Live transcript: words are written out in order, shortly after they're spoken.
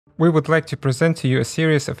We would like to present to you a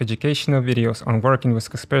series of educational videos on working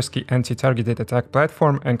with Kaspersky Anti Targeted Attack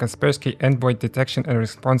platform and Kaspersky Endpoint Detection and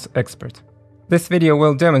Response Expert. This video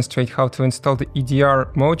will demonstrate how to install the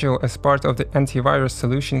EDR module as part of the antivirus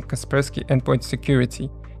solution Kaspersky Endpoint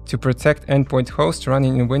Security to protect endpoint hosts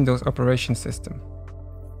running in Windows operating system.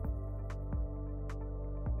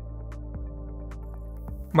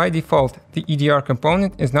 By default, the EDR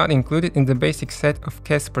component is not included in the basic set of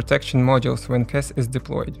KAS protection modules when KAS is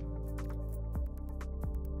deployed.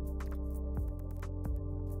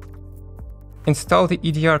 Install the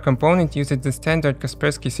EDR component using the standard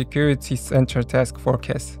Kaspersky Security Center task for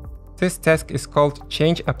KAS. This task is called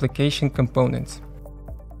Change Application Components.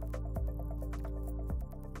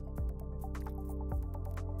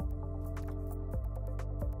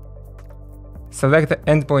 Select the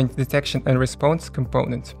Endpoint Detection and Response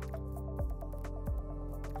component.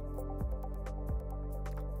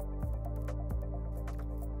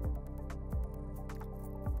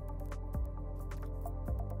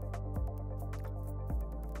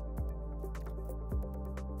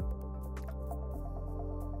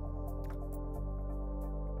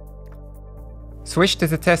 Switch to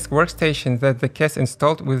the task workstation that the KAS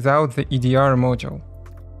installed without the EDR module.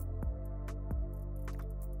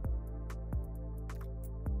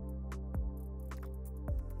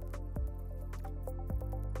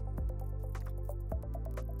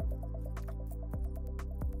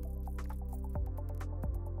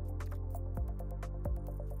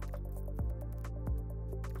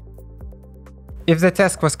 If the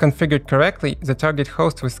task was configured correctly, the target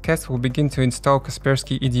host with KAS will begin to install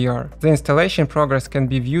Kaspersky EDR. The installation progress can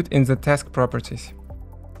be viewed in the task properties.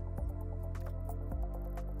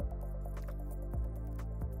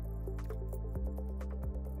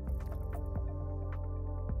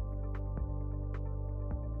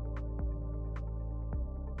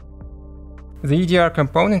 The EDR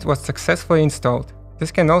component was successfully installed.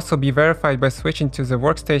 This can also be verified by switching to the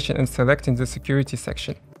workstation and selecting the security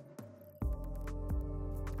section.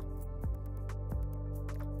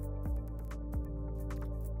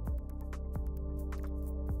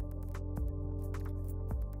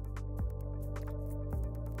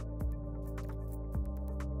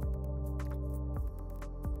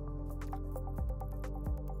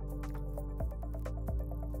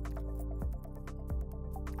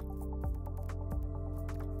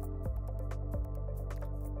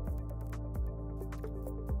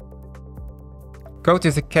 Go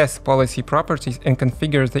to the KAS policy properties and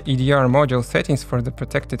configure the EDR module settings for the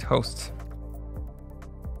protected hosts.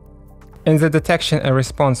 In the Detection and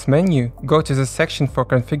Response menu, go to the section for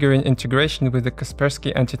configuring integration with the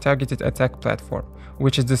Kaspersky Anti Targeted Attack platform,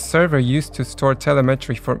 which is the server used to store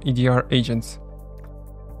telemetry from EDR agents.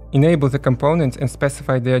 Enable the component and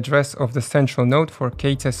specify the address of the central node for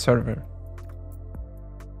KATA server.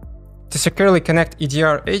 To securely connect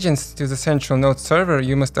EDR agents to the central node server,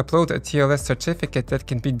 you must upload a TLS certificate that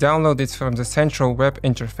can be downloaded from the central web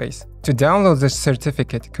interface. To download the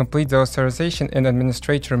certificate, complete the authorization in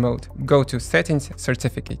administrator mode. Go to Settings,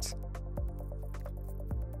 Certificates.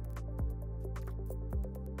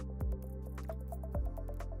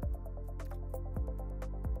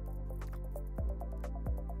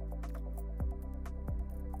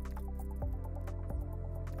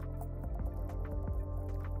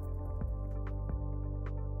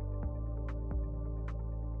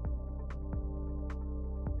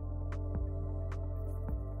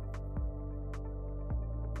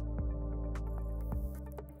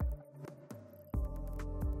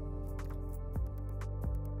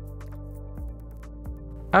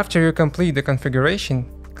 After you complete the configuration,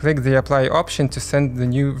 click the Apply option to send the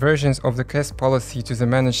new versions of the KAS policy to the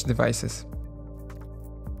managed devices.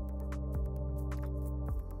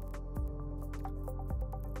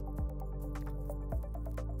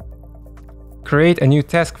 Create a new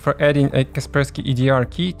task for adding a Kaspersky EDR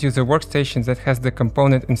key to the workstation that has the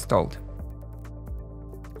component installed.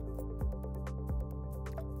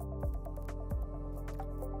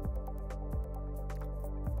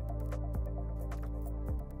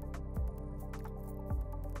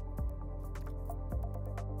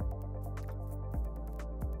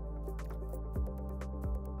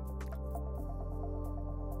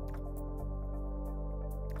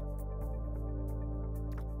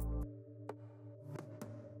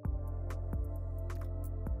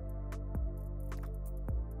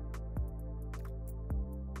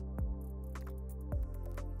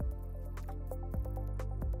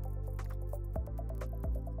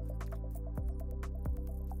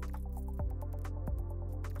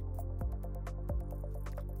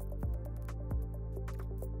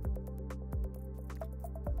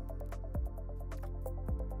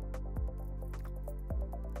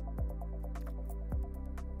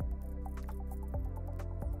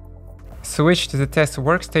 Switch to the test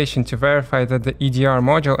workstation to verify that the EDR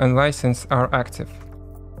module and license are active.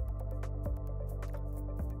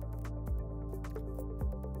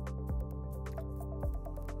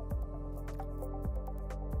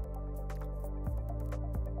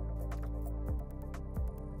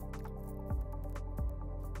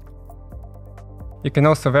 You can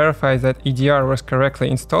also verify that EDR was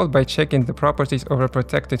correctly installed by checking the properties of a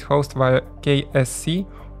protected host via KSC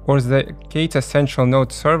or the KATA central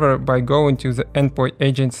node server by going to the Endpoint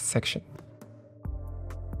Agents section.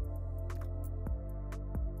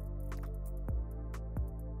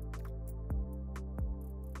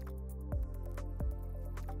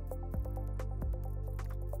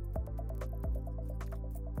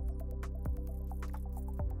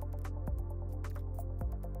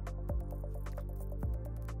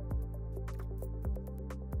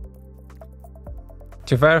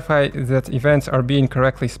 To verify that events are being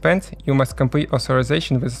correctly spent, you must complete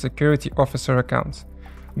authorization with a security officer account.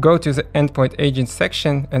 Go to the Endpoint Agents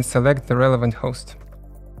section and select the relevant host.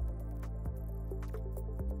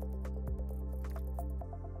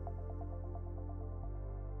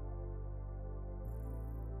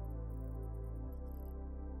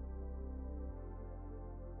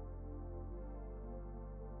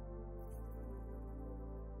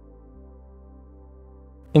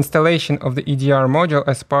 Installation of the EDR module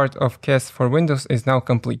as part of KES for Windows is now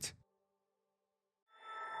complete.